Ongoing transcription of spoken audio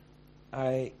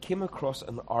I came across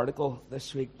an article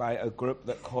this week by a group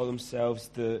that call themselves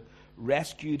the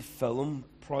Rescued Film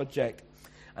Project.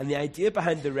 And the idea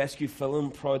behind the Rescued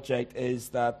Film Project is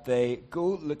that they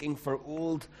go looking for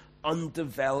old,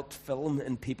 undeveloped film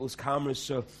in people's cameras.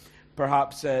 So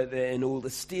perhaps in old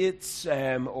estates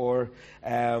or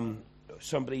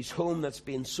somebody's home that's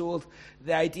being sold.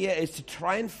 The idea is to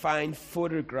try and find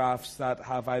photographs that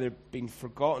have either been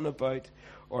forgotten about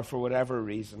or for whatever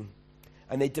reason.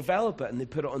 And they develop it and they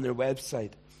put it on their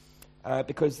website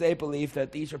because they believe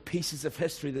that these are pieces of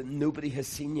history that nobody has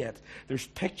seen yet. There's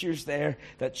pictures there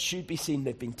that should be seen.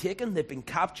 They've been taken, they've been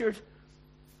captured,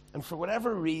 and for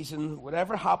whatever reason,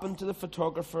 whatever happened to the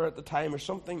photographer at the time or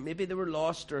something, maybe they were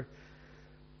lost,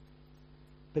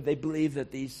 but they believe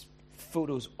that these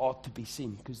photos ought to be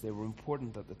seen because they were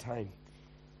important at the time.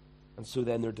 And so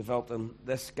then they're developing.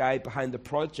 This guy behind the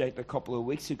project a couple of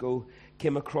weeks ago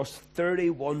came across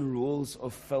 31 rolls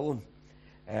of film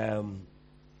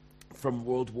from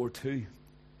World War II.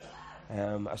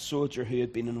 A soldier who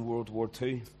had been in World War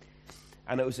II.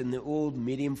 And it was in the old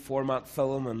medium format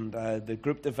film, and the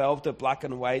group developed it black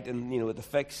and white, and with the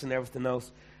fix and everything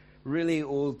else. Really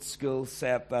old school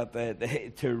set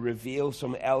that to reveal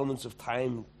some elements of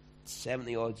time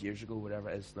 70 odd years ago, whatever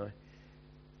it is now.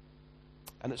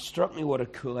 And it struck me what a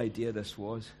cool idea this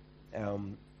was.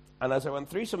 And as I went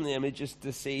through some of the images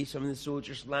to see some of the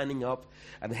soldiers lining up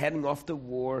and heading off to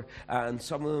war, and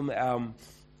some of them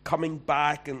coming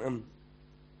back, and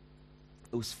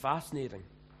it was fascinating.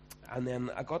 And then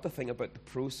I got to think about the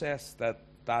process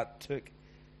that took.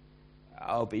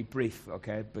 I'll be brief,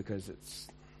 okay, because it's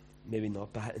maybe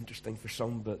not that interesting for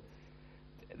some, but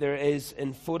there is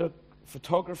in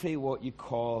photography what you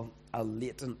call a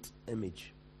latent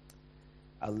image.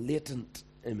 A latent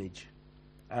image.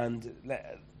 And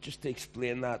just to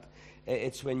explain that,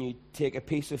 it's when you take a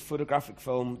piece of photographic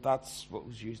film. That's what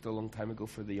was used a long time ago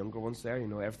for the younger ones there.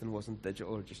 Everything wasn't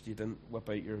digital, or just you didn't whip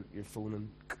out your phone and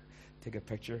take a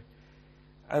picture.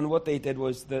 And what they did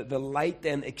was the light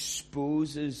then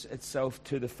exposes itself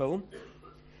to the film.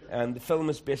 And the film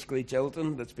is basically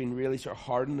gelatin that's been really sort of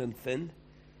hardened and thin.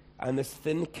 And this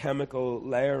thin chemical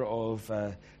layer of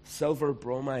silver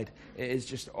bromide is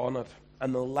just on it.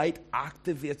 And the light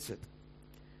activates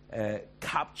it,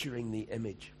 capturing the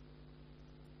image.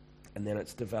 And then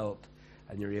it's developed,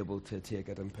 and you're able to take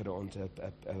it and put it onto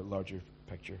a larger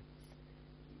picture.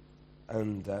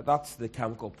 And that's the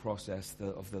chemical process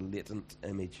of the latent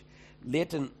image.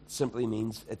 Latent simply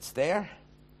means it's there,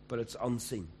 but it's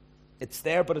unseen. It's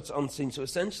there, but it's unseen. So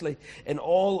essentially, in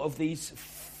all of these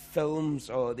films,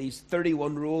 or these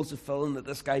 31 rolls of film that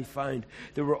this guy found,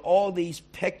 there were all these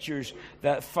pictures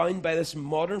that found by this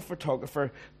modern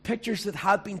photographer, pictures that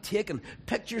had been taken,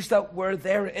 pictures that were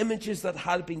there, images that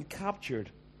had been captured,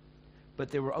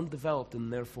 but they were undeveloped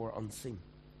and therefore unseen.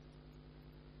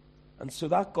 And so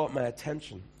that got my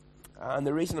attention. And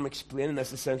the reason I'm explaining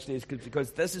this essentially is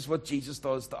because this is what Jesus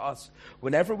does to us.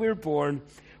 Whenever we're born,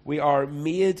 we are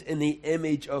made in the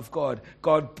image of God.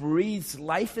 God breathes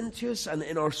life into us, and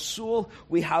in our soul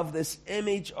we have this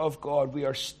image of God. We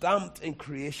are stamped in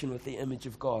creation with the image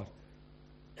of God.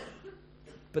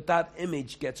 But that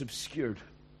image gets obscured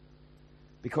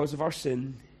because of our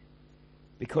sin,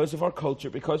 because of our culture,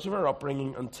 because of our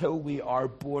upbringing, until we are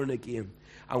born again.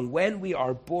 And when we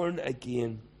are born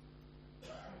again,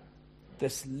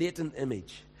 this latent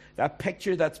image, that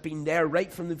picture that's been there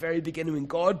right from the very beginning, when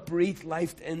God breathed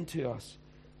life into us,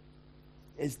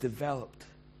 is developed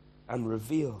and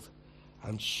revealed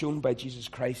and shown by Jesus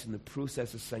Christ in the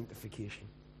process of sanctification.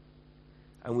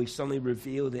 And we suddenly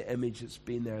reveal the image that's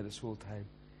been there this whole time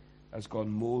as God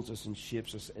molds us and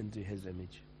shapes us into his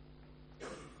image.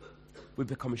 We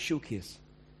become a showcase.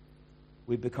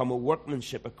 We become a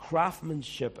workmanship, a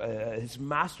craftsmanship, his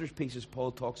masterpiece, as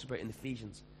Paul talks about in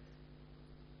Ephesians.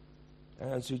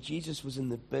 And so Jesus was in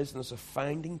the business of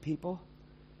finding people,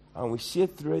 and we see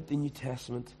it throughout the New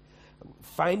Testament,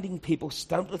 finding people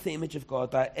stamped with the image of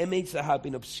God, that image that had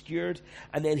been obscured,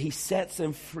 and then he sets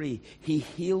them free. He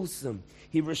heals them.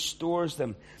 He restores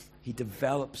them. He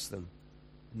develops them.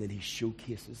 And then he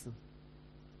showcases them.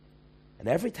 And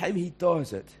every time he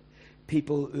does it,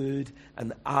 people oohed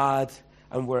and add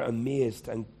and were amazed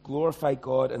and glorified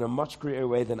God in a much greater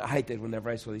way than I did whenever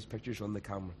I saw these pictures on the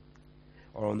camera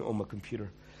or on my computer.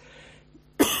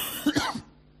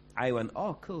 I went,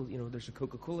 oh, cool, there's a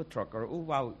Coca-Cola truck, or, oh,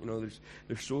 wow,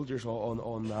 there's soldiers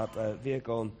on that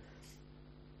vehicle.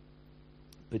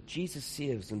 But Jesus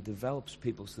saves and develops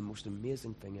people. It's the most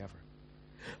amazing thing ever.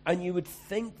 And you would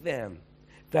think then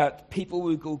that people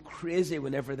would go crazy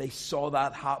whenever they saw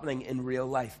that happening in real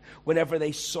life, whenever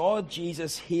they saw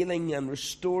Jesus healing and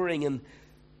restoring.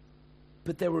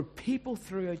 But there were people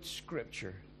throughout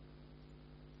Scripture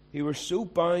who were so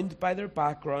bound by their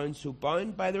background, so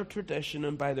bound by their tradition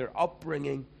and by their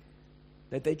upbringing,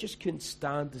 that they just couldn't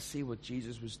stand to see what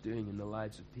Jesus was doing in the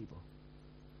lives of people.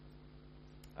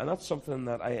 And that's something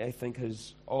that I think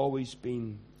has always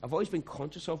been, I've always been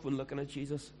conscious of when looking at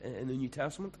Jesus in the New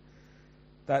Testament,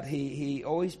 that he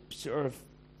always sort of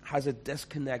has a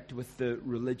disconnect with the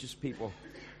religious people.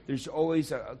 There's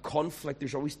always a conflict,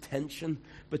 there's always tension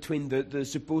between the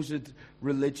supposed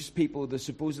religious people, the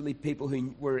supposedly people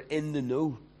who were in the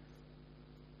know.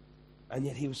 And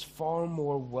yet he was far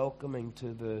more welcoming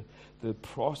to the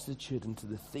prostitute and to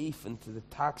the thief and to the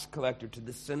tax collector, to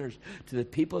the sinners, to the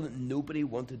people that nobody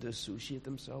wanted to associate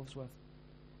themselves with.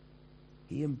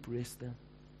 He embraced them.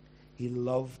 He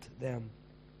loved them.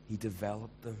 He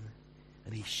developed them.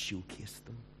 And he showcased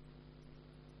them.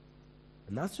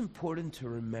 And that's important to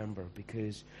remember,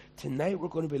 because tonight we're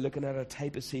going to be looking at a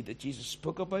type of seed that Jesus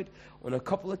spoke about on a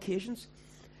couple occasions.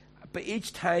 But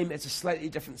each time it's a slightly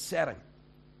different setting.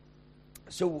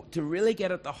 So to really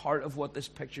get at the heart of what this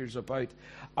picture is about,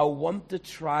 I want to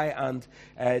try and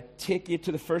take you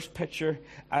to the first picture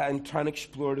and try and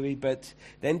explore it a wee bit.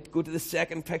 Then go to the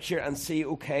second picture and see,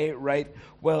 okay, right,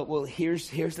 well, here's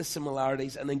the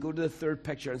similarities. And then go to the third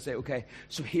picture and say, okay,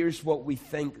 so here's what we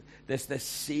think this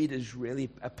seed is really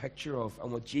a picture of,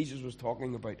 and what Jesus was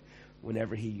talking about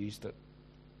whenever he used it.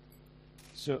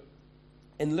 So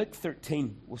in Luke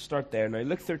 13, we'll start there. Now,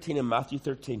 Luke 13 and Matthew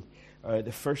 13.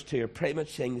 The first two are pretty much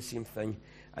saying the same thing,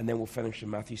 and then we'll finish in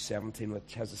Matthew 17,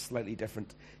 which has a slightly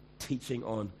different teaching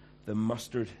on the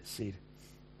mustard seed.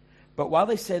 But while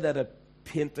they say that a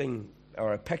painting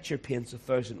or a picture paints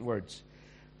 1,000 words,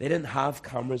 they didn't have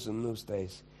cameras in those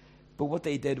days. But what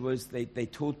they did was they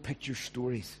told picture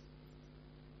stories.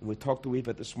 And we talked a wee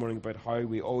bit this morning about how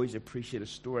we always appreciate a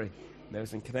story. Now,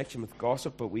 it's in connection with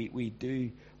gossip, but we do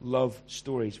love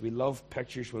stories. We love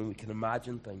pictures when we can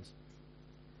imagine things.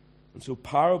 And so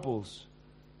parables,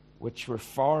 which were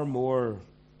far more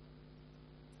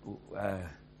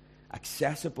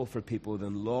accessible for people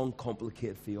than long,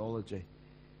 complicated theology,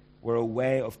 were a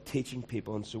way of teaching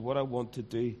people. And so what I want to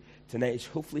do tonight is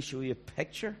hopefully show you a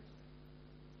picture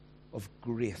of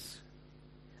grace.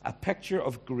 A picture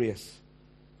of grace.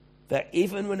 That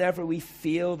even whenever we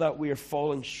feel that we are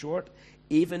falling short,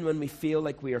 even when we feel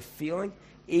like we are failing,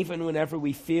 even whenever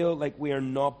we feel like we are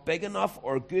not big enough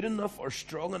or good enough or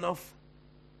strong enough,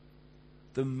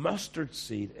 the mustard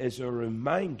seed is a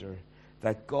reminder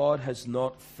that God has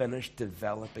not finished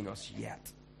developing us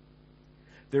yet.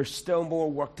 There's still more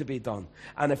work to be done.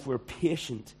 And if we're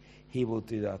patient, he will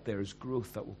do that. There's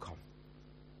growth that will come.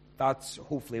 That's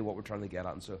hopefully what we're trying to get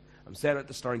at. And so I'm saying it at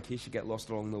the start in case you get lost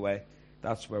along the way.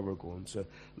 That's where we're going. So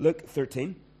Luke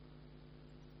 13,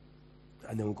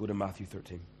 and then we'll go to Matthew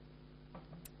 13.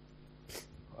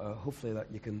 Hopefully that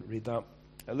you can read that.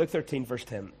 Luke 13, verse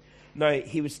 10. Now,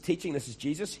 he was teaching, this is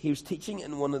Jesus, he was teaching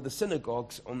in one of the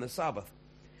synagogues on the Sabbath.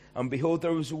 And behold,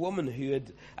 there was a woman who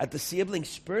had a disabling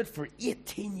spirit for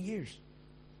 18 years.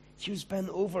 She was bent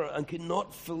over and could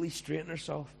not fully straighten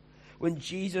herself. When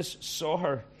Jesus saw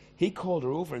her, he called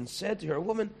her over and said to her,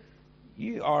 "Woman,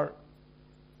 you are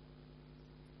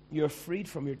freed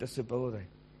from your disability."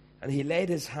 And he laid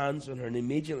his hands on her, and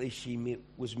immediately she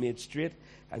was made straight,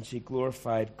 and she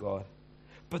glorified God.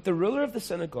 But the ruler of the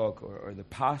synagogue, or the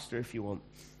pastor if you want,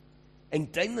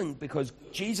 indignant because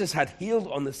Jesus had healed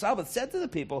on the Sabbath, said to the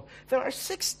people, "There are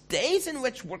 6 days in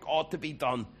which work ought to be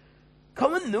done.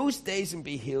 Come in those days and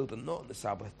be healed, and not on the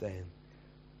Sabbath day."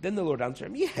 Then the Lord answered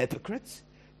him, "You hypocrites!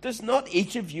 Does not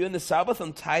each of you on the Sabbath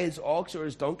untie his ox or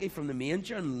his donkey from the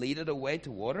manger and lead it away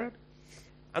to water it?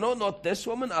 And ought not this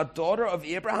woman, a daughter of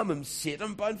Abraham, whom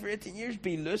Satan bound for 18 years,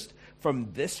 be loosed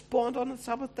from this bond on the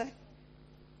Sabbath day?"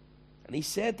 And he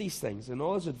said these things, and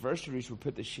all his adversaries were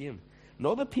put to shame. And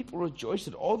all the people rejoiced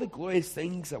at all the glorious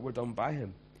things that were done by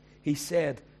him. He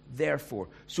said, therefore,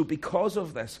 so because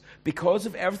of this, because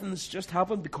of everything that's just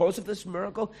happened, because of this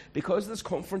miracle, because of this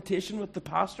confrontation with the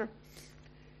pastor,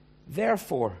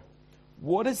 therefore,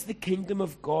 what is the kingdom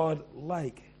of God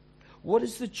like? What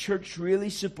is the church really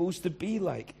supposed to be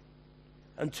like?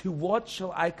 And to what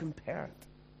shall I compare it?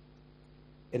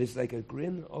 It is like a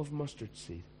grain of mustard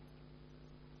seed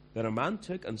that a man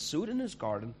took and sowed in his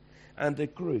garden, and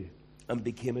it grew and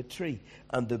became a tree,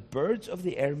 and the birds of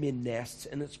the air made nests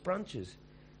in its branches.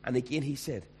 And again he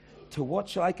said, to what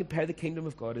shall I compare the kingdom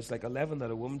of God? It's like a leaven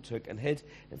that a woman took and hid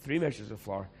in 3 measures of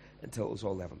flour until it was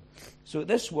all leavened. So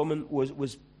this woman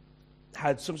was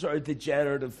had some sort of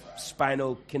degenerative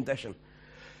spinal condition.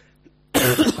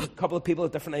 A couple of people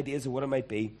have different ideas of what it might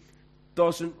be.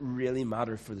 Doesn't really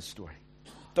matter for the story.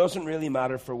 Doesn't really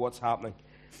matter for what's happening.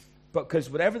 Because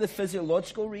whatever the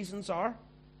physiological reasons are,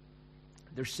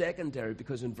 they're secondary,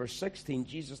 because in verse 16,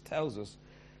 Jesus tells us,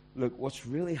 look, what's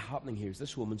really happening here is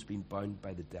this woman's been bound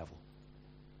by the devil.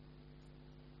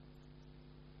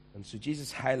 And so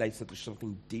Jesus highlights that there's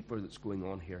something deeper that's going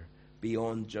on here,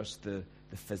 beyond just the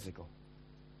physical.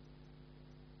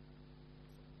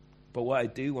 But what I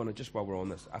do want to, just while we're on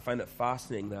this, I find it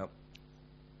fascinating that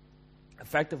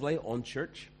effectively on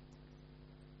church,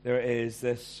 there is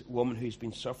this woman who's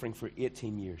been suffering for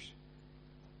 18 years.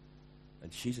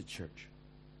 And she's at church.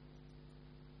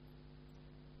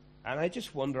 And I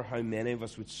just wonder how many of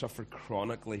us would suffer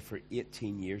chronically for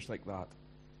 18 years like that.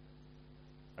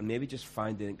 And maybe just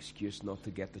find an excuse not to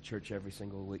get to church every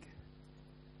single week.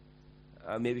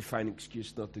 Maybe find an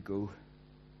excuse not to go.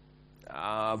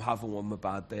 I'm having one of my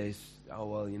bad days. Oh,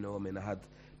 well, I had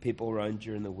people around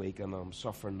during the week and I'm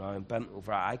suffering now. I'm bent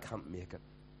over. I can't make it.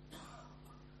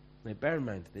 Now, bear in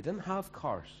mind, they didn't have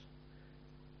cars.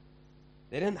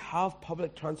 They didn't have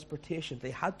public transportation.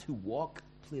 They had to walk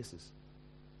places.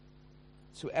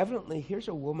 So evidently, here's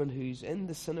a woman who's in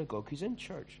the synagogue, who's in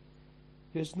church,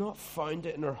 who has not found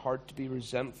it in her heart to be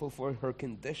resentful for her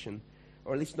condition,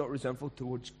 or at least not resentful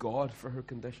towards God for her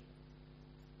condition.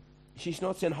 She's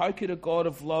not saying, how could a God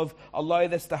of love allow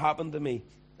this to happen to me?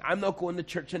 I'm not going to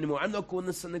church anymore. I'm not going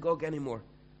to synagogue anymore.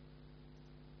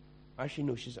 Actually,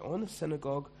 no, she's on the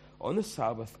synagogue, on the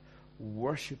Sabbath,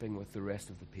 worshiping with the rest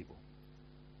of the people.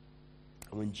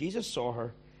 And when Jesus saw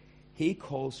her, he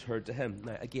calls her to him.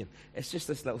 Now, again, it's just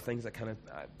this little things that kind of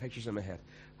pictures in my head.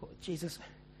 Well, Jesus,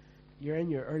 you're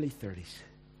in your early 30s.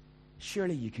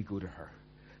 Surely you could go to her.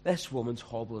 This woman's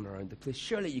hobbling around the place.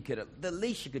 Surely you could. The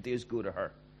least you could do is go to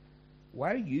her.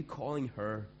 Why are you calling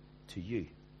her to you?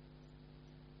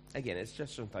 Again, it's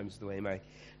just sometimes the way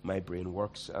my brain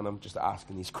works, and I'm just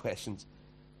asking these questions.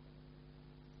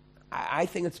 I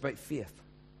think it's about faith.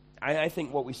 I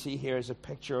think what we see here is a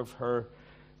picture of her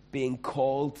being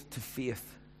called to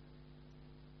faith.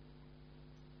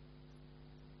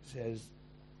 It says,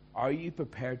 are you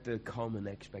prepared to come in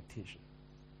expectation?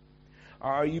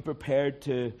 Are you prepared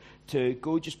to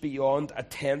go just beyond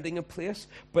attending a place,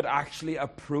 but actually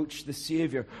approach the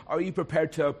Savior? Are you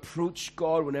prepared to approach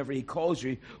God whenever he calls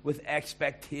you with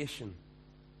expectation?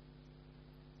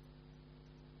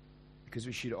 Because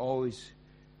we should always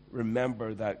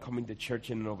remember that coming to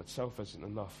church in and of itself isn't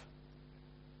enough.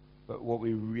 But what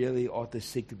we really ought to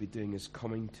seek to be doing is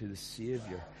coming to the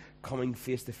Savior, coming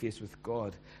face to face with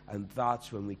God, and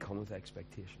that's when we come with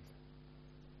expectation.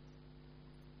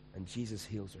 And Jesus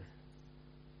heals her.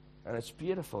 And it's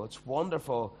beautiful, it's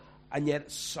wonderful, and yet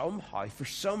somehow, for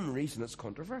some reason, it's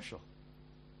controversial.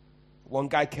 One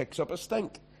guy kicks up a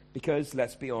stink, because,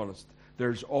 let's be honest,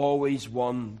 there's always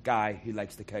one guy who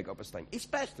likes to kick up a stink,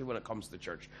 especially when it comes to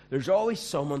church. There's always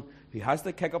someone who has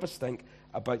to kick up a stink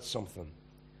about something.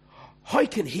 How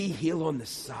can he heal on the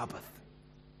Sabbath?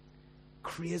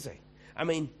 Crazy. I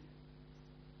mean,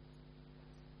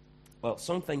 well,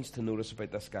 some things to notice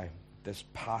about this guy, this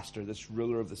pastor, this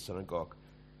ruler of the synagogue.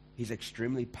 He's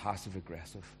extremely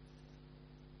passive-aggressive.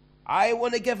 I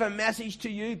want to give a message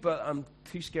to you, but I'm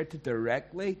too scared to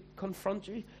directly confront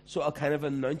you, so I'll kind of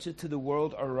announce it to the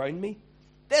world around me.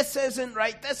 This isn't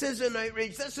right. This is an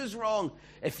outrage. This is wrong.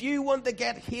 If you want to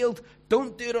get healed,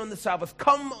 don't do it on the Sabbath.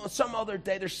 Come on some other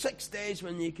day. There's 6 days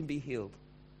when you can be healed.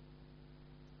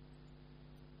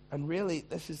 And really,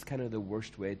 this is kind of the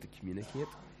worst way to communicate,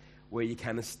 where you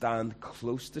kind of stand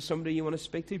close to somebody you want to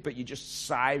speak to, but you just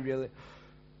sigh really.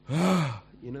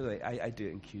 You know, like, I do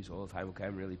it in queues all the time. Okay,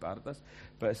 I'm really bad at this.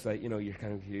 But it's like, you're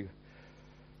kind of you.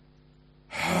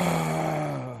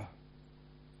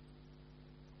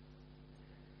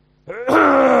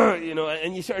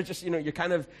 And you sort of just,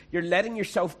 you're letting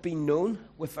yourself be known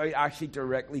without actually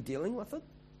directly dealing with it.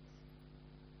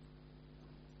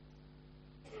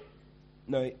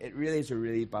 Now, it really is a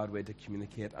really bad way to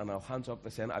communicate, and I'll hands up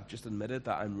by saying I've just admitted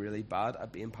that I'm really bad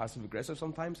at being passive-aggressive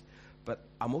sometimes, but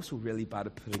I'm also really bad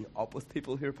at putting up with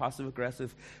people who are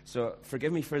passive-aggressive. So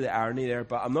forgive me for the irony there,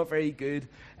 but I'm not very good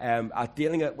at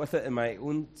dealing with it in my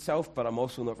own self, but I'm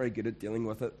also not very good at dealing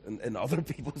with it in other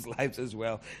people's lives as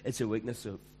well. It's a weakness,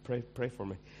 so pray for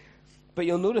me. But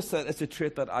you'll notice that it's a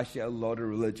trait that actually a lot of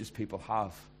religious people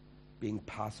have, being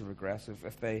passive-aggressive.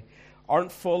 If they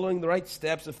aren't following the right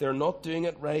steps, if they're not doing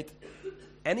it right,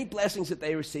 any blessings that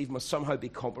they receive must somehow be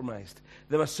compromised.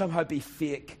 They must somehow be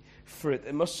fake fruit.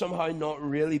 It must somehow not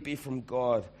really be from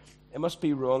God. It must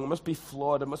be wrong. It must be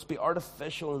flawed. It must be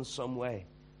artificial in some way.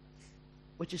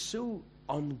 which is so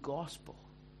ungospel.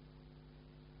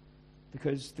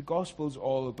 Because the gospel's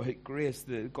all about grace.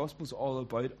 The gospel's all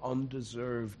about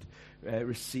undeserved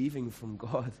receiving from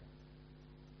God.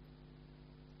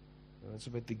 It's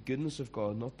about the goodness of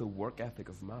God, not the work ethic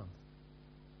of man.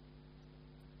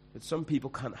 But some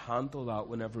people can't handle that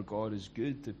whenever God is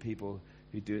good to people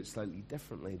who do it slightly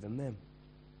differently than them.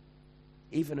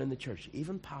 Even in the church,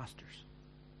 even pastors.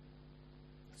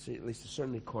 See, at least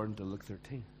certainly according to Luke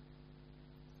 13.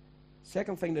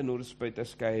 Second thing to notice about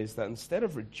this guy is that instead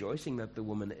of rejoicing that the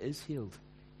woman is healed,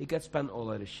 he gets bent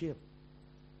all out of shape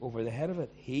over the head of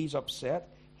it. He's upset.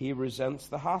 He resents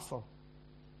the hassle.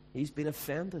 He's been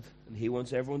offended, and he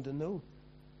wants everyone to know.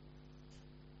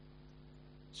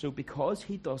 So because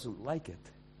he doesn't like it,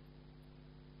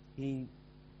 he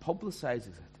publicizes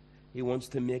it. He wants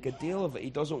to make a deal of it.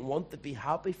 He doesn't want to be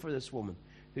happy for this woman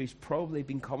who's probably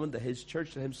been coming to his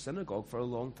church, to his synagogue for a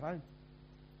long time.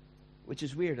 Which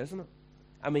is weird, isn't it?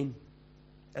 I mean,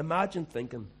 imagine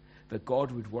thinking that God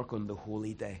would work on the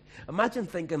holy day. Imagine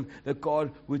thinking that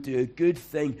God would do a good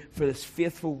thing for this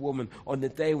faithful woman on the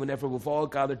day whenever we've all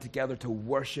gathered together to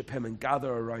worship him and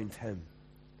gather around him.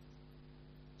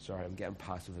 Sorry, I'm getting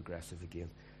passive-aggressive again.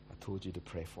 I told you to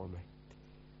pray for me.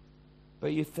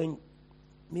 But you think,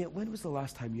 mate, when was the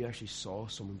last time you actually saw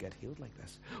someone get healed like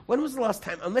this? When was the last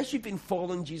time, unless you've been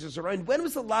following Jesus around, when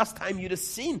was the last time you'd have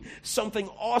seen something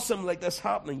awesome like this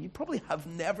happening? You probably have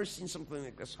never seen something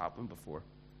like this happen before.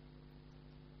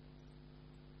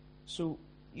 So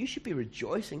you should be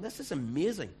rejoicing. This is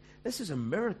amazing. This is a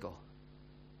miracle.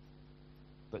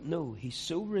 But no, he's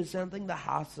so resenting the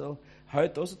hassle. How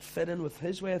does it fit in with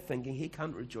his way of thinking? He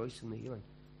can't rejoice in the healing.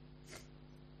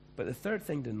 But the third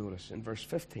thing to notice in verse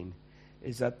 15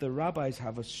 is that the rabbis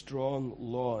have a strong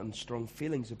law and strong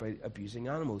feelings about abusing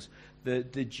animals. The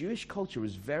Jewish culture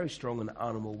was very strong on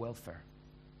animal welfare.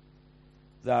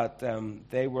 That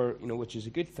they were, which is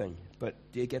a good thing. But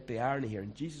do you get the irony here?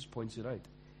 And Jesus points it out.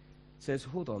 Says,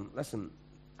 hold on, listen,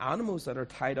 animals that are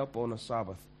tied up on a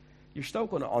Sabbath, you're still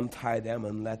going to untie them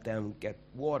and let them get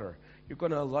water. You're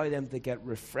going to allow them to get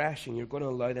refreshing. You're going to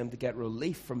allow them to get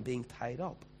relief from being tied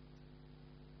up.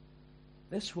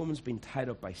 This woman's been tied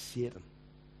up by Satan.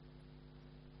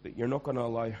 But you're not going to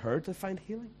allow her to find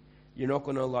healing? You're not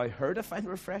going to allow her to find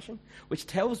refreshing? Which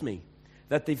tells me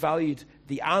that they valued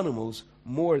the animals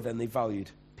more than they valued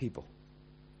people.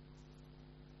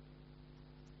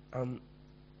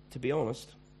 To be honest,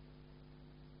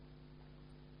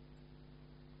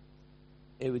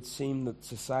 it would seem that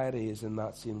society is in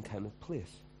that same kind of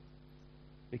place.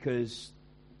 Because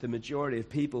the majority of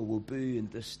people will boo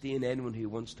and disdain anyone who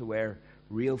wants to wear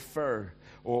real fur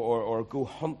or go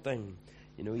hunting.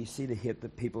 You see the hate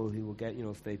that people who will get,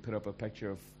 if they put up a picture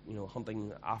of,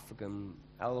 hunting African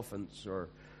elephants or,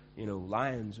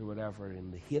 lions or whatever,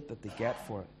 and the hate that they get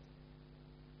for it.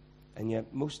 And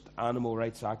yet most animal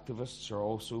rights activists are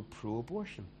also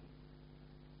pro-abortion.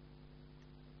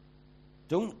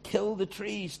 Don't kill the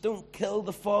trees, don't kill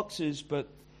the foxes, but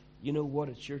you know what?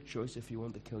 It's your choice if you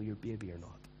want to kill your baby or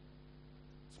not.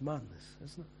 It's madness,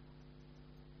 isn't it?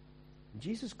 And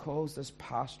Jesus calls this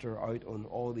pastor out on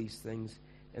all these things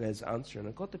in his answer. And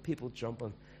it got the people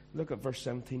jumping. Look at verse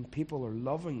 17. People are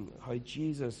loving how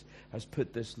Jesus has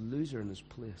put this loser in his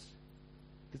place.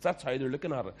 Because that's how they're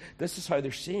looking at it. This is how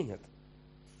they're seeing it.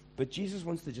 But Jesus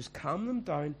wants to just calm them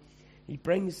down. He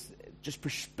brings just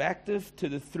perspective to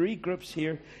the three groups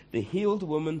here: the healed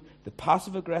woman, the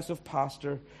passive-aggressive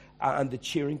pastor, and the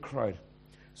cheering crowd.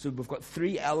 So we've got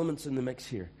three elements in the mix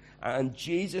here. And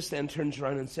Jesus then turns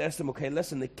around and says to them, okay,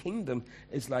 listen, the kingdom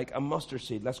is like a mustard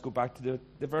seed. Let's go back to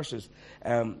the verses.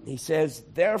 He says,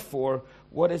 therefore,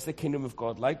 what is the kingdom of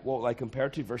God like? What will I compare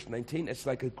to? Verse 19, it's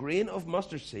like a grain of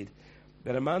mustard seed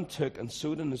that a man took and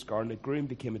sowed in his garden. It grew and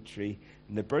became a tree,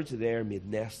 and the birds of the air made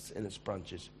nests in its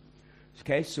branches.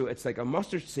 Okay, so it's like a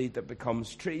mustard seed that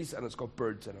becomes trees, and it's got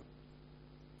birds in it.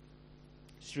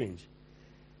 Strange.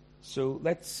 So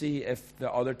let's see if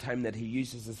the other time that he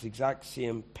uses this exact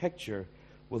same picture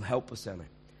will help us any.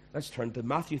 Let's turn to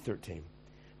Matthew 13.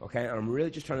 Okay, and I'm really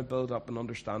just trying to build up an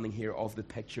understanding here of the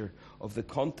picture, of the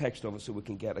context of it, so we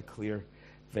can get a clear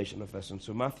vision of this. And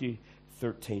so Matthew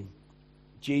 13,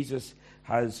 Jesus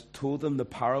has told them the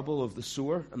parable of the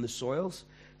sower and the soils.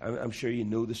 I'm sure you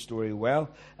know the story well.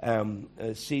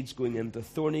 Seeds going into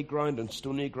thorny ground and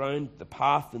stony ground, the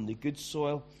path and the good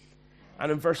soil.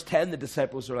 And in verse 10, the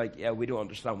disciples are like, yeah, we don't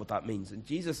understand what that means. And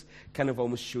Jesus kind of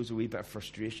almost shows a wee bit of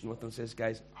frustration with them and says,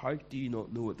 guys, how do you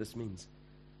not know what this means?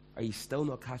 Are you still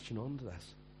not catching on to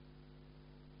this?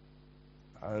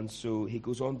 And so he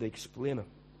goes on to explain it.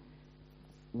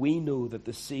 we know that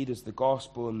the seed is the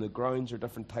gospel and the grounds are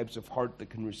different types of heart that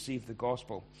can receive the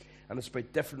gospel. And it's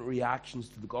about different reactions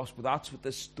to the gospel. That's what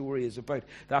this story is about.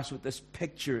 That's what this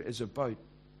picture is about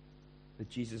that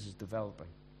Jesus is developing.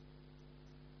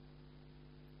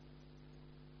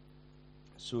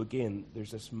 So again,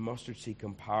 there's this mustard seed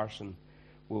comparison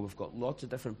where we've got lots of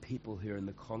different people here in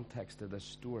the context of this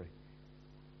story.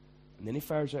 And then he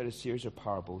fires out a series of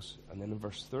parables, and then in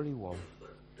verse 31,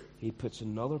 he puts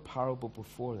another parable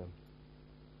before them,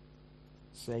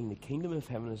 saying, the kingdom of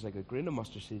heaven is like a grain of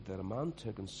mustard seed that a man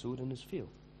took and sowed in his field.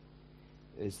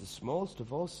 It is the smallest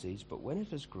of all seeds, but when it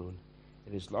has grown,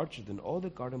 it is larger than all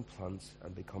the garden plants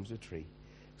and becomes a tree,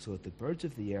 so that the birds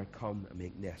of the air come and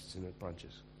make nests in its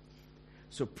branches.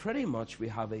 So pretty much we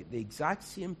have the exact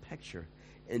same picture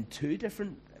in two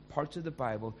different parts of the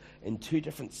Bible, in two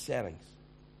different settings.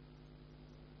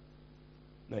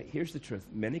 Now, here's the truth.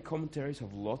 Many commentaries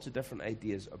have lots of different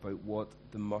ideas about what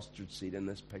the mustard seed in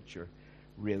this picture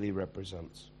really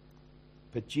represents.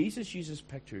 But Jesus uses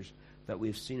pictures that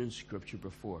we've seen in Scripture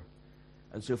before.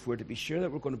 And so if we're to be sure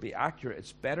that we're going to be accurate,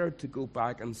 it's better to go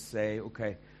back and say,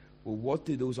 okay, well, what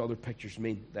do those other pictures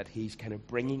mean that he's kind of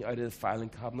bringing out of the filing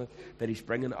cabinet, that he's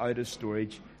bringing out of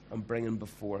storage and bringing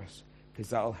before us?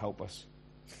 Because that'll help us.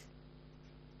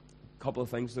 A couple of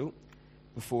things, though,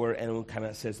 before anyone kind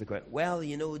of says, well,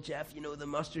 Jeff, the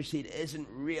mustard seed isn't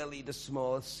really the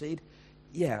smallest seed.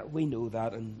 Yeah, we know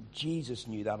that, and Jesus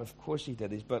knew that. Of course he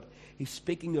did. But he's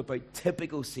speaking about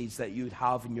typical seeds that you would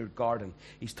have in your garden.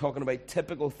 He's talking about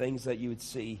typical things that you would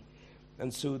see.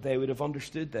 And so they would have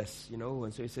understood this,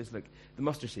 And so he says, look, the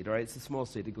mustard seed, all right, it's the small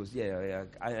seed. He goes, yeah,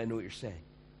 I know what you're saying.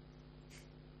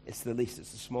 It's the least.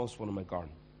 It's the smallest one in my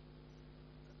garden.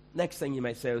 Next thing you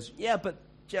might say is, yeah, but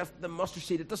Jeff, the mustard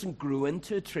seed, it doesn't grow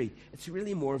into a tree. It's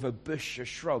really more of a bush or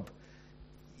shrub.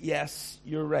 Yes,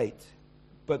 you're right.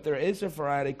 But there is a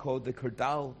variety called the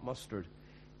Kardal mustard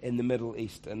in the Middle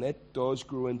East, and it does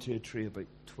grow into a tree about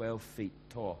 12 feet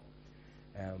tall.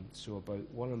 So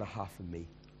about 1.5 of me.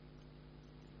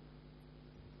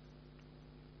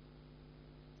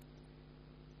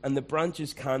 And the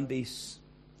branches can be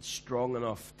strong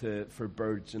enough for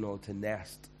birds and all to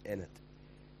nest in it.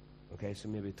 Okay, so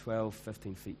maybe 12,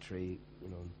 15 feet tree,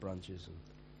 branches. And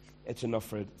it's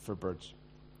enough for birds.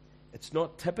 It's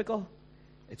not typical.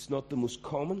 It's not the most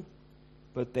common,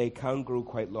 but they can grow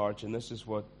quite large. And this is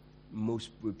what most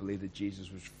would believe that Jesus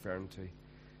was referring to,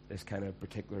 this kind of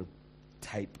particular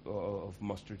type of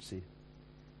mustard seed.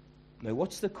 Now,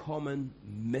 what's the common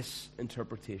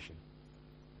misinterpretation?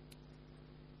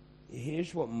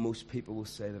 Here's what most people will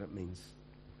say that it means,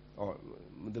 or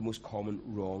the most common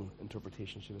wrong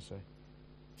interpretation, should I say.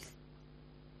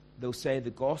 They'll say the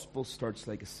gospel starts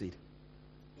like a seed.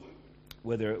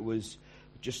 Whether it was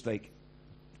just like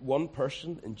one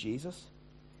person in Jesus,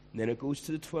 and then it goes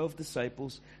to the 12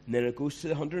 disciples, and then it goes to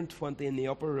the 120 in the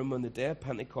upper room on the day of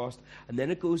Pentecost, and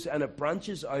then it goes and it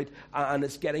branches out, and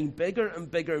it's getting bigger and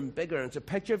bigger and bigger. And it's a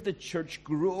picture of the church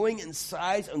growing in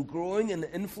size and growing in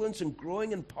influence and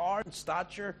growing in power and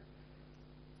stature.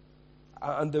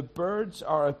 And the birds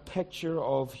are a picture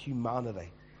of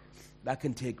humanity that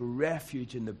can take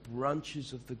refuge in the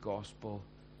branches of the gospel.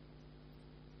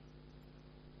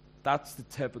 That's the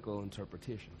typical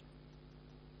interpretation.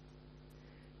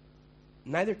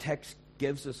 Neither text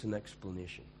gives us an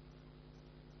explanation.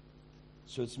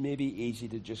 So it's maybe easy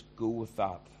to just go with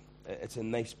that. It's a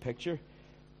nice picture,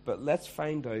 but let's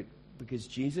find out, because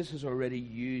Jesus has already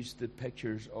used the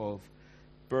pictures of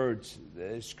birds.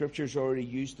 The Scripture's already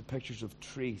used the pictures of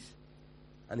trees,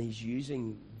 and he's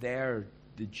using the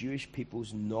Jewish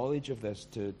people's knowledge of this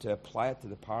to apply it to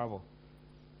the parable.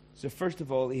 So first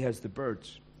of all, he has the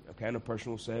birds. Okay, and a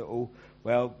person will say, oh,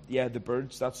 well, yeah, the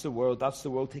birds, that's the world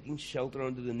taking shelter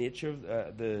under the nature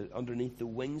of underneath the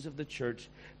wings of the church,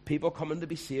 people coming to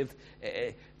be saved.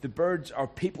 The birds are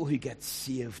people who get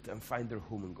saved and find their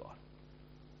home in God.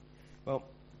 Well,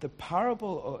 the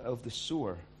parable of the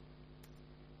sower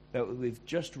that we've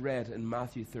just read in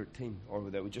Matthew 13, or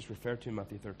that we just referred to in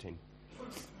Matthew 13,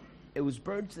 it was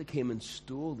birds that came and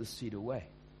stole the seed away.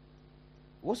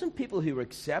 It wasn't people who were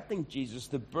accepting Jesus.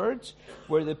 The birds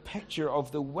were the picture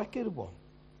of the wicked one.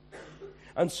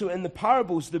 And so in the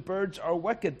parables, the birds are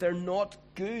wicked. They're not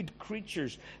good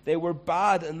creatures. They were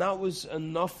bad, and that was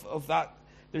enough of that.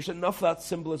 There's enough of that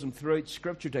symbolism throughout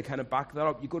Scripture to kind of back that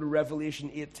up. You go to Revelation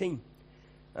 18,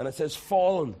 and it says,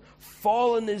 Fallen.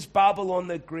 Fallen is Babylon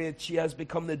the Great. She has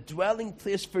become the dwelling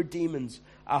place for demons,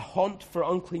 a haunt for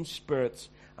unclean spirits,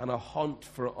 and a haunt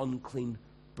for unclean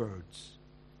birds.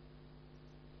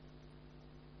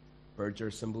 Birds are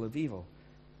a symbol of evil.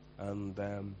 And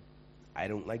I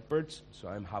don't like birds, so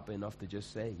I'm happy enough to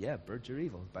just say, yeah, birds are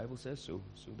evil. The Bible says so.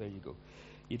 So there you go.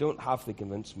 You don't have to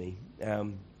convince me.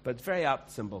 But it's a very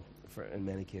apt symbol in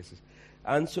many cases.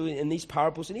 And so in these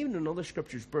parables, and even in other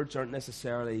scriptures, birds aren't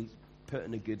necessarily put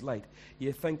in a good light.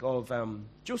 You think of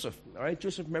Joseph, all right?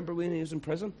 Joseph, remember when he was in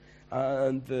prison?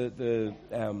 And the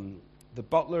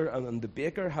butler and the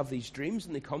baker have these dreams,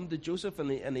 and they come to Joseph, and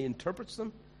he interprets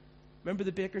them. Remember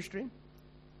the baker's dream?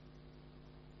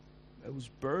 It was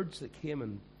birds that came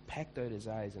and pecked out his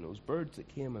eyes, and it was birds that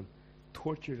came and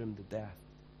tortured him to death.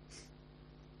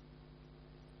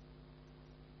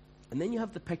 And then you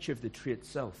have the picture of the tree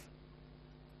itself.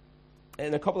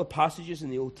 In a couple of passages in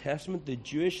the Old Testament, the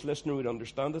Jewish listener would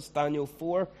understand this. Daniel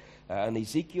 4 and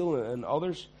Ezekiel and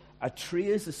others. A tree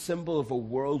is a symbol of a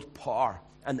world power,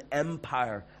 an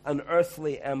empire, an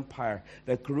earthly empire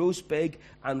that grows big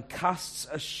and casts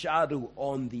a shadow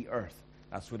on the earth.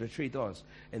 That's what a tree does.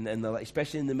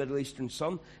 Especially in the Middle Eastern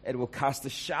sun, it will cast a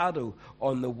shadow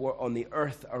on the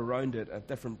earth around it at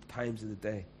different times of the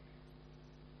day.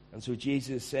 And so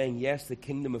Jesus is saying, yes, the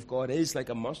kingdom of God is like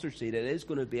a mustard seed. It is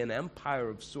going to be an empire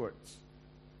of sorts.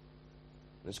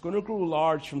 It's going to grow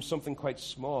large from something quite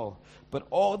small. But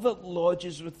all that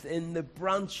lodges within the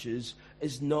branches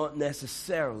is not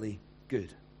necessarily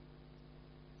good.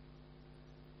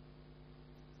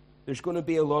 There's going to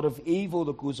be a lot of evil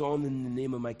that goes on in the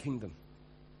name of my kingdom.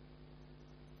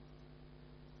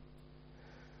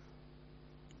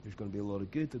 There's going to be a lot of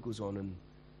good that goes on in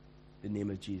the name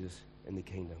of Jesus in the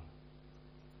kingdom.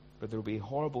 But there will be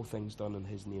horrible things done in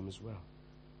his name as well.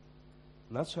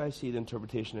 And that's how I see the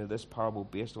interpretation of this parable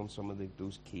based on some of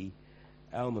those key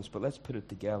elements. But let's put it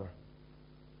together.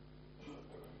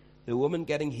 The woman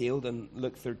getting healed in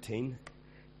Luke 13.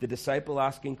 The disciple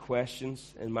asking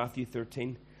questions in Matthew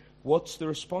 13. What's the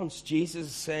response? Jesus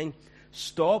is saying,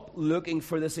 stop looking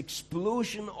for this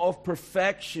explosion of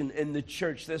perfection in the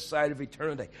church this side of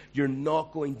eternity. You're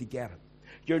not going to get it.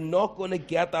 You're not going to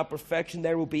get that perfection.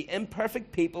 There will be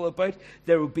imperfect people about.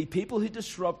 There will be people who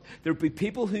disrupt. There will be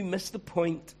people who miss the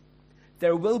point.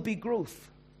 There will be growth.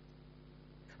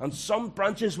 And some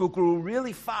branches will grow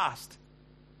really fast.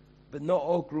 But not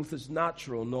all growth is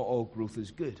natural. Not all growth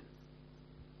is good.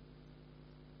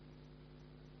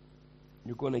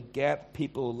 You're going to get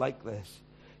people like this.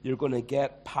 You're going to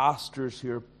get pastors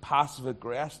who are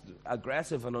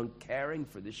passive-aggressive and uncaring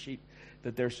for the sheep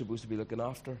that they're supposed to be looking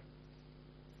after.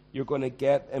 You're going to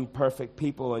get imperfect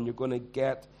people, and you're going to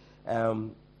get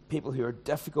people who are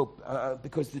difficult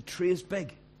because the tree is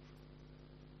big.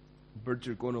 Birds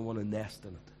are going to want to nest in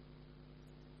it.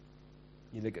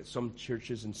 You look at some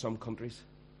churches in some countries,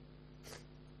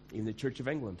 even the Church of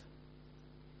England.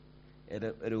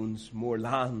 It owns more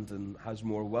land and has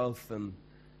more wealth than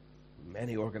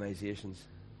many organizations,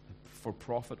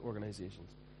 for-profit organizations.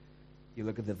 You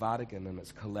look at the Vatican and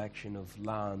its collection of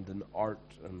land and art,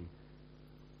 and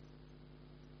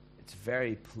it's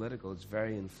very political, it's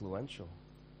very influential.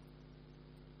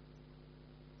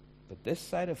 But this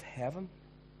side of heaven,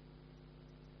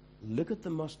 look at the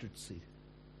mustard seed.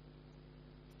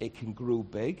 It can grow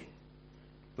big,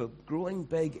 but growing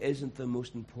big isn't the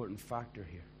most important factor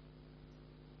here.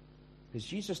 Because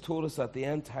Jesus told us at the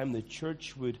end time the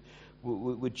church would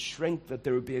shrink, that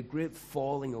there would be a great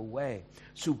falling away.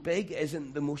 So big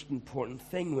isn't the most important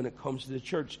thing when it comes to the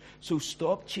church. So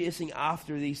stop chasing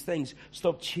after these things.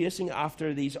 Stop chasing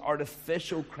after these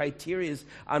artificial criterias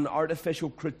and artificial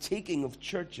critiquing of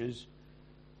churches,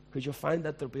 because you'll find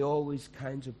that there'll be always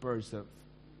kinds of birds that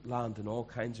land in all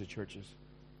kinds of churches.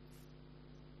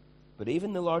 But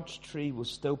even the large tree will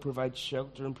still provide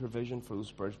shelter and provision for those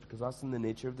birds, because that's in the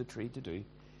nature of the tree to do.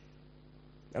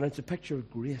 And it's a picture of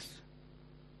grace.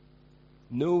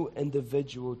 No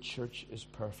individual church is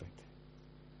perfect.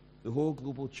 The whole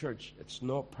global church, it's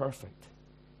not perfect.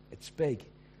 It's big,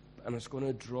 and it's going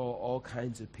to draw all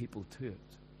kinds of people to it.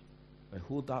 Now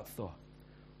hold that thought.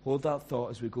 Hold that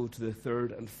thought as we go to the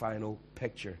third and final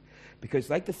picture. Because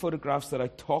like the photographs that I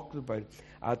talked about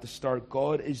at the start,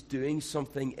 God is doing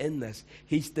something in this.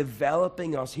 He's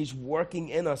developing us. He's working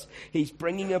in us. He's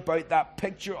bringing about that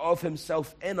picture of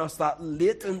himself in us, that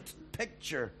latent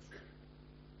picture.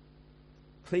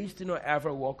 Please do not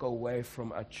ever walk away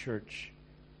from a church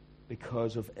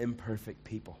because of imperfect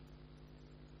people.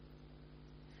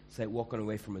 It's like walking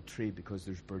away from a tree because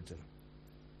there's birds in it.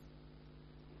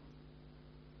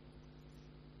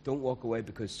 Don't walk away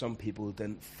because some people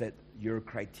didn't fit your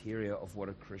criteria of what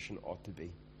a Christian ought to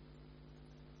be.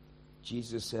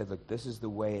 Jesus said, look, this is the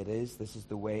way it is. This is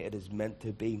the way it is meant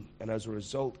to be. And as a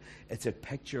result, it's a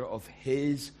picture of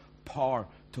his power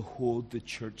to hold the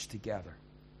church together.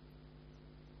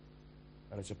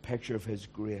 And it's a picture of his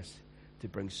grace to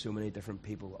bring so many different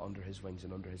people under his wings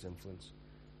and under his influence.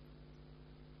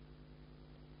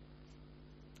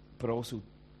 But also,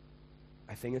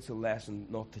 I think it's a lesson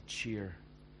not to cheer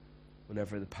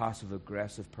whenever the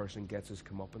passive-aggressive person gets his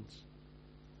comeuppance.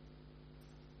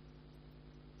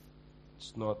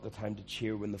 It's not the time to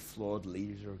cheer when the flawed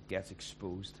leader gets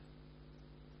exposed.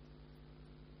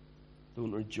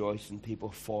 Don't rejoice in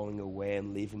people falling away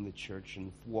and leaving the church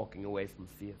and walking away from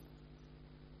faith.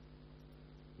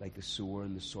 Like the sower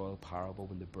and the soil parable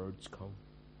when the birds come.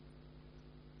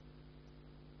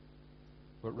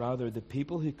 But rather, the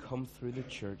people who come through the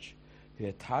church, who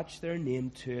attach their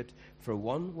name to it for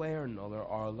one way or another,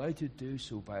 are allowed to do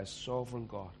so by a sovereign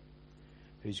God,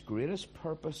 whose greatest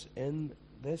purpose in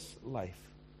this life,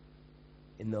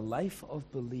 in the life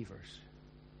of believers,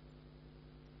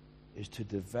 is to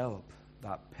develop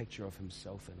that picture of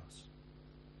himself in us.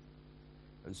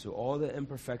 And so all the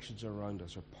imperfections around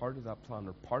us are part of that plan,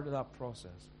 or part of that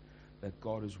process that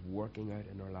God is working out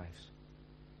in our lives.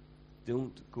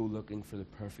 Don't go looking for the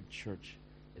perfect church.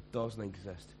 It doesn't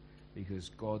exist because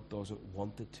God doesn't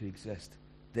want it to exist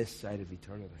this side of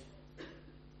eternity.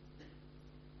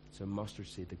 It's a mustard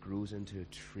seed that grows into a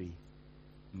tree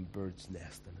and birds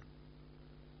nest in it.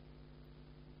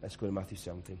 Let's go to Matthew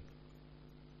 17.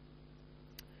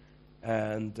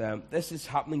 And this is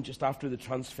happening just after the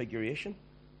Transfiguration.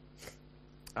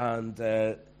 And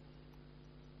then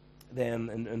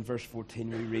in verse 14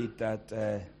 we read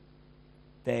that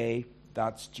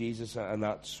that's Jesus and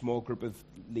that small group of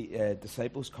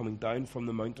disciples coming down from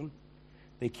the mountain.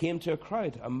 They came to a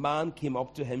crowd. A man came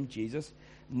up to him, Jesus,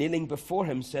 kneeling before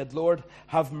him, said, Lord,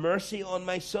 have mercy on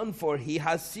my son, for he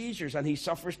has seizures and he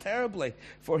suffers terribly,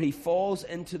 for he falls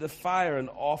into the fire and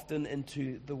often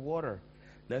into the water.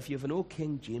 Now, if you have an old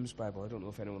King James Bible, I don't know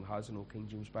if anyone has an old King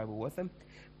James Bible with them,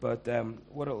 but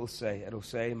what it'll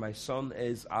say, my son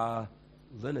is a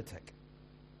lunatic.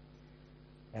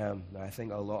 Now, I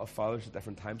think a lot of fathers at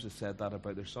different times have said that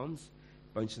about their sons,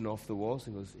 bouncing off the walls,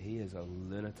 and goes, he is a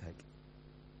lunatic.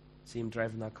 See him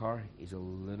driving that car? He's a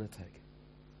lunatic.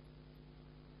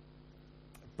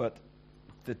 But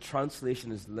the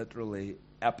translation is literally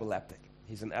epileptic.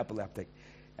 He's an epileptic.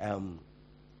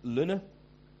 Luna,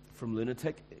 from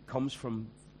lunatic, it comes from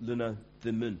Luna,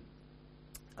 the moon.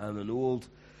 And an old,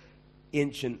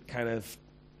 ancient kind of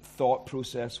thought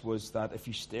process was that if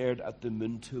you stared at the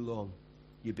moon too long,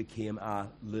 you became a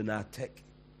lunatic.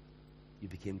 You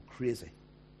became crazy.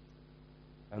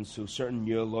 And so certain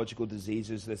neurological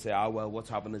diseases, they say, what's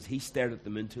happened is he stared at the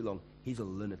moon too long. He's a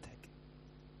lunatic.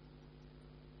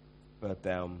 But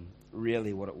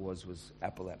really what it was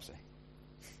epilepsy.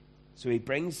 So he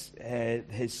brings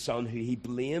his son, who he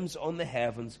blames on the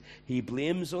heavens. He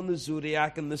blames on the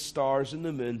zodiac and the stars and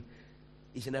the moon.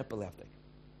 He's an epileptic.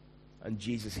 And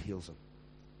Jesus heals him.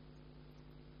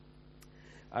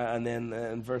 And then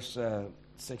in verse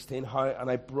 16,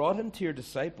 and I brought him to your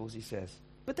disciples, he says,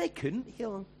 but they couldn't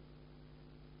heal him.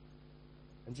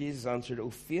 And Jesus answered, O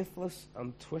faithless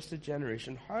and twisted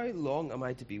generation, how long am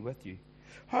I to be with you?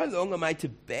 How long am I to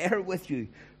bear with you?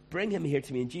 Bring him here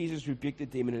to me. And Jesus rebuked the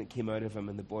demon, and it came out of him,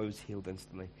 and the boy was healed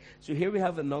instantly. So here we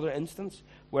have another instance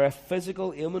where a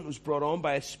physical ailment was brought on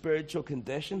by a spiritual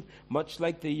condition, much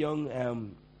like the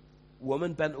young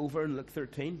woman bent over in Luke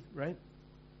 13, right?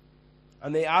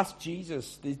 And they asked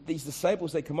Jesus, these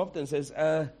disciples, they come up to him and says,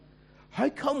 how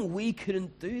come we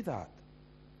couldn't do that?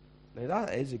 Now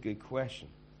that is a good question.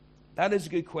 That is a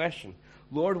good question.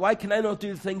 Lord, why can I not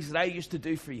do the things that I used to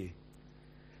do for you?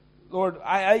 Lord,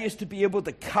 I used to be able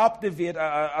to captivate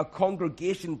a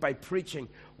congregation by preaching.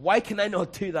 Why can I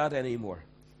not do that anymore?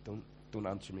 Don't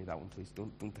answer me that one, please.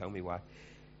 Don't tell me why.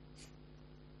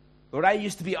 Lord, I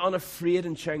used to be unafraid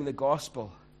in sharing the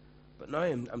gospel, but now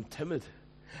I'm timid.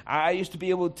 I used to be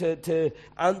able to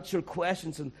answer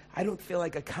questions, and I don't feel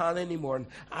like I can anymore. And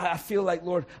I feel like,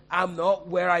 Lord, I'm not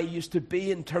where I used to be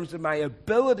in terms of my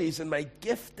abilities and my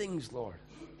giftings, Lord.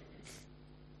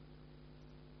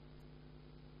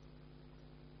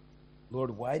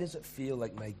 Lord, why does it feel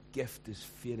like my gift is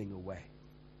fading away?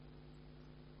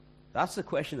 That's the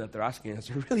question that they're asking. It's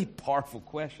a really powerful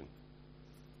question.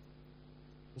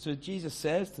 And so Jesus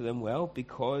says to them, well,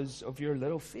 because of your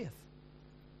little faith.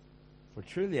 For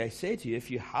truly I say to you,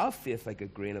 if you have faith like a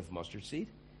grain of mustard seed,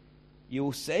 you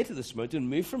will say to this mountain,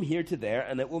 move from here to there,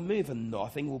 and it will move, and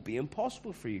nothing will be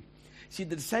impossible for you. See,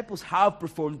 the disciples have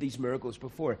performed these miracles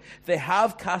before. They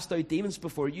have cast out demons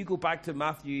before. You go back to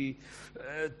Matthew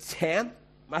 10,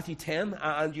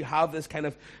 and you have this kind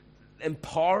of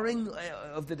empowering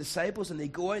of the disciples, and they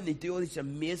go out and they do all these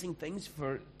amazing things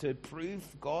to prove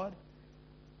God.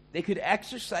 They could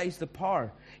exercise the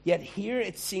power. Yet here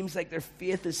it seems like their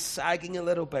faith is sagging a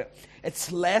little bit.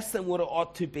 It's less than what it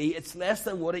ought to be. It's less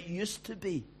than what it used to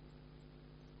be.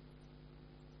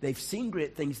 They've seen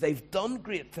great things. They've done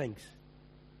great things.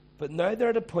 But now they're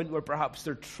at a point where perhaps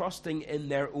they're trusting in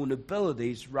their own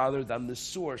abilities rather than the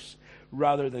source,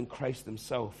 rather than Christ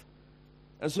himself.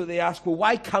 And so they ask, well,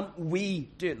 why can't we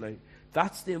do it now?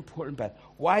 That's the important bit.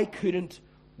 Why couldn't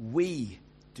we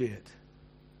do it?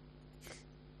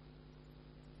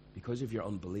 Because of your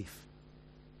unbelief.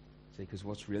 See, because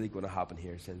what's really going to happen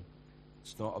here is then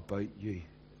it's not about you,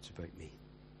 it's about me.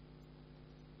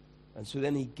 And so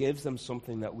then he gives them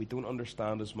something that we don't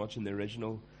understand as much in the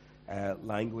original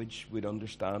language. We'd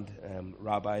understand,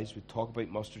 rabbis would talk about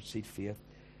mustard seed faith.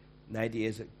 And the idea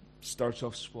is it starts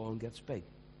off small and gets big.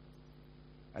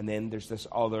 And then there's this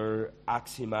other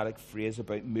axiomatic phrase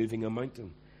about moving a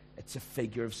mountain. It's a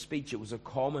figure of speech. It was a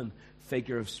common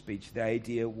figure of speech. The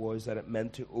idea was that it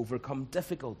meant to overcome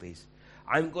difficulties.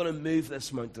 I'm going to move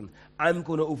this mountain. I'm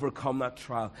going to overcome that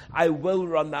trial. I will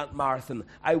run that marathon.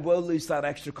 I will lose that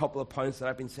extra couple of pounds that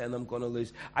I've been saying I'm going to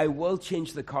lose. I will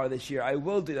change the car this year. I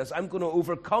will do this. I'm going to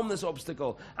overcome this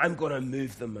obstacle. I'm going to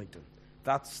move the mountain.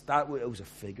 It was a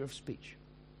figure of speech.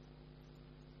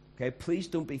 Okay, please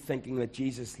don't be thinking that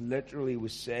Jesus literally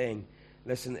was saying,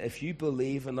 listen, if you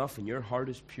believe enough and your heart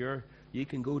is pure, you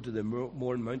can go to the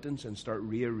Mourne Mountains and start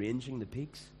rearranging the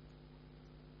peaks.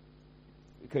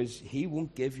 Because he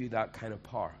won't give you that kind of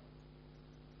power.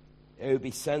 It would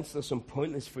be senseless and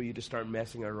pointless for you to start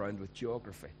messing around with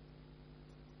geography.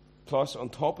 Plus, on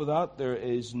top of that, there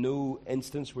is no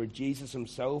instance where Jesus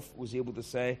himself was able to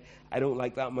say, I don't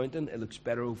like that mountain, it looks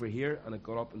better over here, and it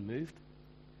got up and moved.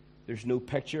 There's no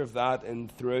picture of that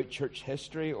throughout church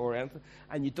history or anything.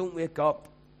 And you don't wake up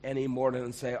any morning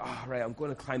and say, oh, right, I'm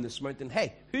going to climb this mountain.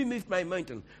 Hey, who moved my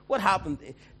mountain? What happened?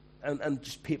 And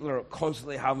just people are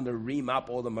constantly having to remap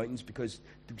all the mountains because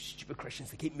the stupid Christians,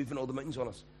 they keep moving all the mountains on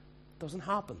us. Doesn't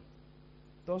happen.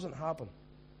 Doesn't happen.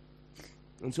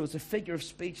 And so it's a figure of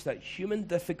speech that human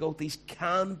difficulties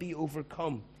can be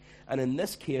overcome. And in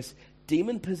this case,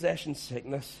 demon possession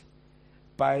sickness,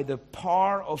 by the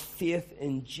power of faith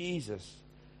in Jesus,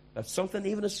 that something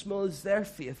even as small as their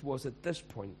faith was at this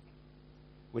point,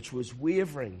 which was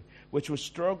wavering, which was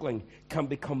struggling, can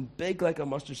become big like a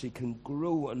mustard seed, can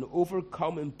grow and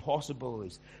overcome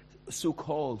impossibilities,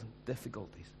 so-called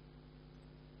difficulties.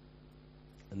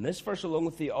 And this verse, along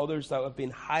with the others that have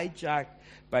been hijacked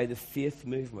by the faith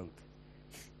movement.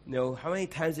 You know, how many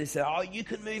times they say, oh, you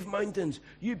can move mountains,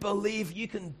 you believe you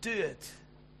can do it.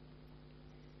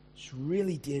 It's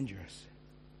really dangerous.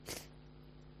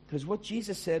 Because what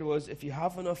Jesus said was, if you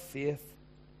have enough faith,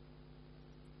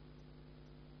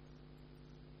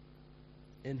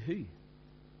 in who?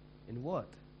 In what?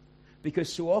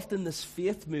 Because so often this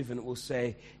faith movement will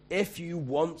say, if you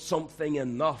want something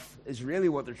enough, is really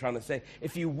what they're trying to say.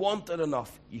 If you want it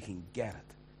enough, you can get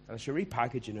it. And it's a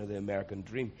repackaging of the American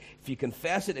dream. If you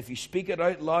confess it, if you speak it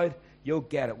out loud, you'll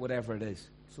get it, whatever it is.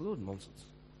 It's a load of nonsense.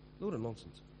 Load of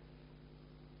nonsense.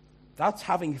 That's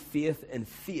having faith in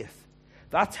faith.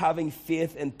 That's having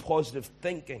faith in positive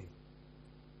thinking.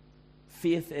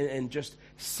 Faith in just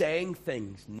saying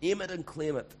things. Name it and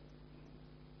claim it.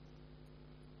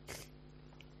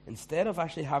 Instead of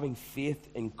actually having faith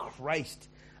in Christ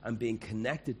and being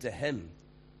connected to him,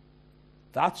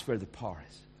 that's where the power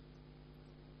is.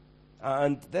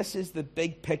 And this is the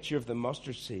big picture of the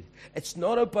mustard seed. It's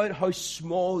not about how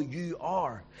small you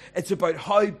are. It's about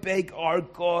how big our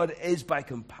God is by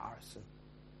comparison.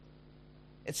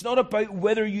 It's not about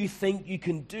whether you think you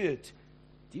can do it.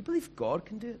 Do you believe God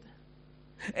can do it?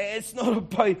 It's not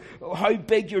about how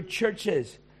big your church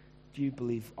is. Do you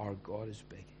believe our God is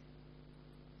big?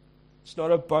 It's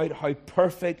not about how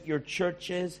perfect your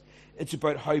church is. It's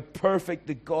about how perfect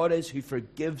the God is who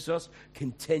forgives us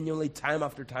continually, time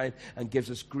after time, and gives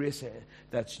us grace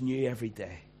that's new every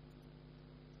day.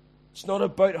 It's not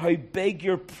about how big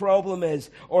your problem is,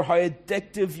 or how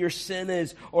addictive your sin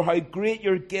is, or how great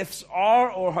your gifts are,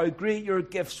 or how great your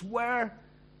gifts were,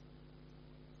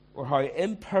 or how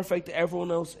imperfect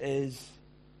everyone else is,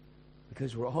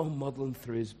 because we're all muddling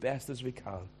through as best as we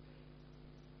can.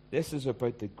 This is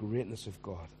about the greatness of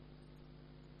God.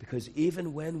 Because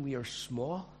even when we are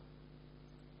small,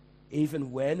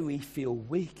 even when we feel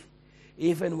weak,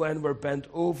 even when we're bent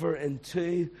over in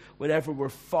two, whenever we're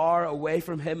far away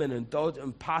from him and indulgent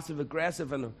and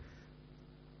passive-aggressive, and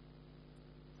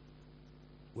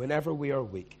whenever we are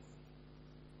weak,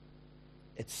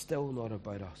 it's still not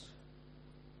about us.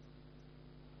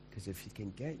 Because if you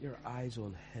can get your eyes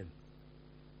on him,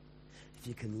 if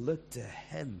you can look to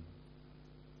him,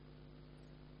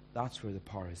 That's where the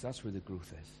power is. That's where the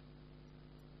growth is.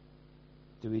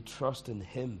 Do we trust in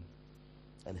Him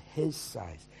and His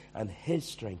size and His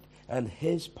strength and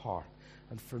His power?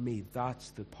 And for me,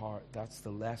 that's the power, that's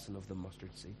the lesson of the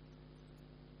mustard seed.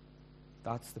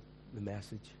 That's the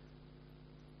message.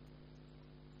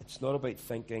 It's not about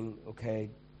thinking, okay,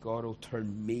 God will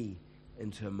turn me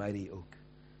into a mighty oak.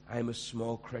 I'm a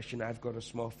small Christian, I've got a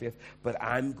small faith, but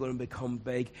I'm going to become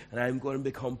big, and I'm going to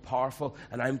become powerful,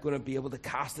 and I'm going to be able to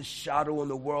cast a shadow on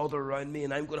the world around me,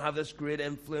 and I'm going to have this great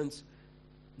influence.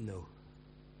 No.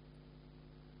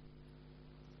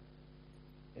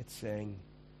 It's saying,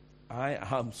 I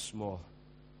am small.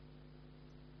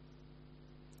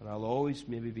 And I'll always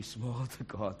maybe be small to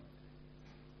God.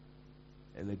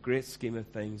 In the great scheme of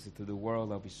things, to the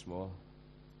world I'll be small.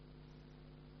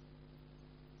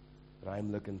 But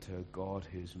I'm looking to a God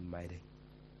who's mighty.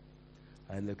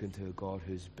 I'm looking to a God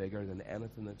who's bigger than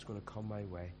anything that's going to come my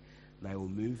way. And I will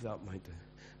move that mountain.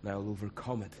 And I will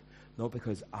overcome it. Not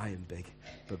because I am big,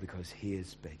 but because He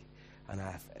is big. And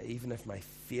even if my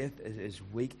faith is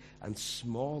weak and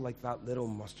small like that little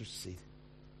mustard seed,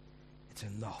 it's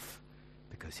enough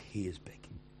because He is big.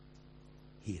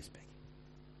 He is big.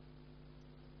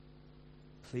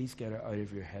 Please get it out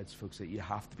of your heads, folks, that you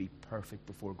have to be perfect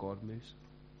before God moves.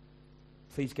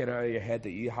 Please get it out of your head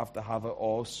that you have to have it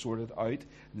all sorted out and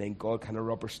then God kind of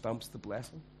rubber stamps the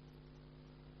blessing.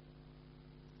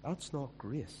 That's not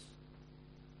grace.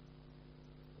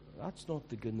 That's not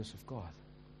the goodness of God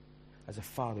as a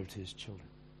father to His children.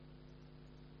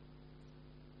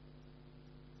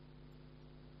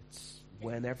 It's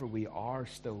whenever we are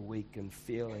still weak and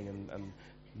failing and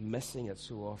missing it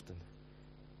so often,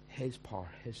 His power,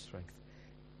 His strength,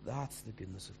 that's the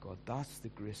goodness of God. That's the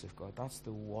grace of God. That's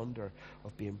the wonder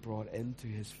of being brought into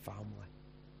His family.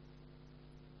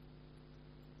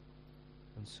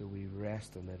 And so we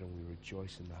rest in it and we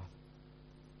rejoice in that.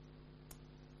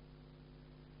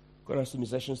 I'm going to ask the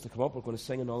musicians to come up. We're going to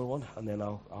sing another one, and then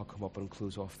I'll come up and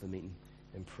close off the meeting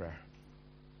in prayer.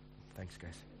 Thanks,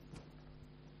 guys.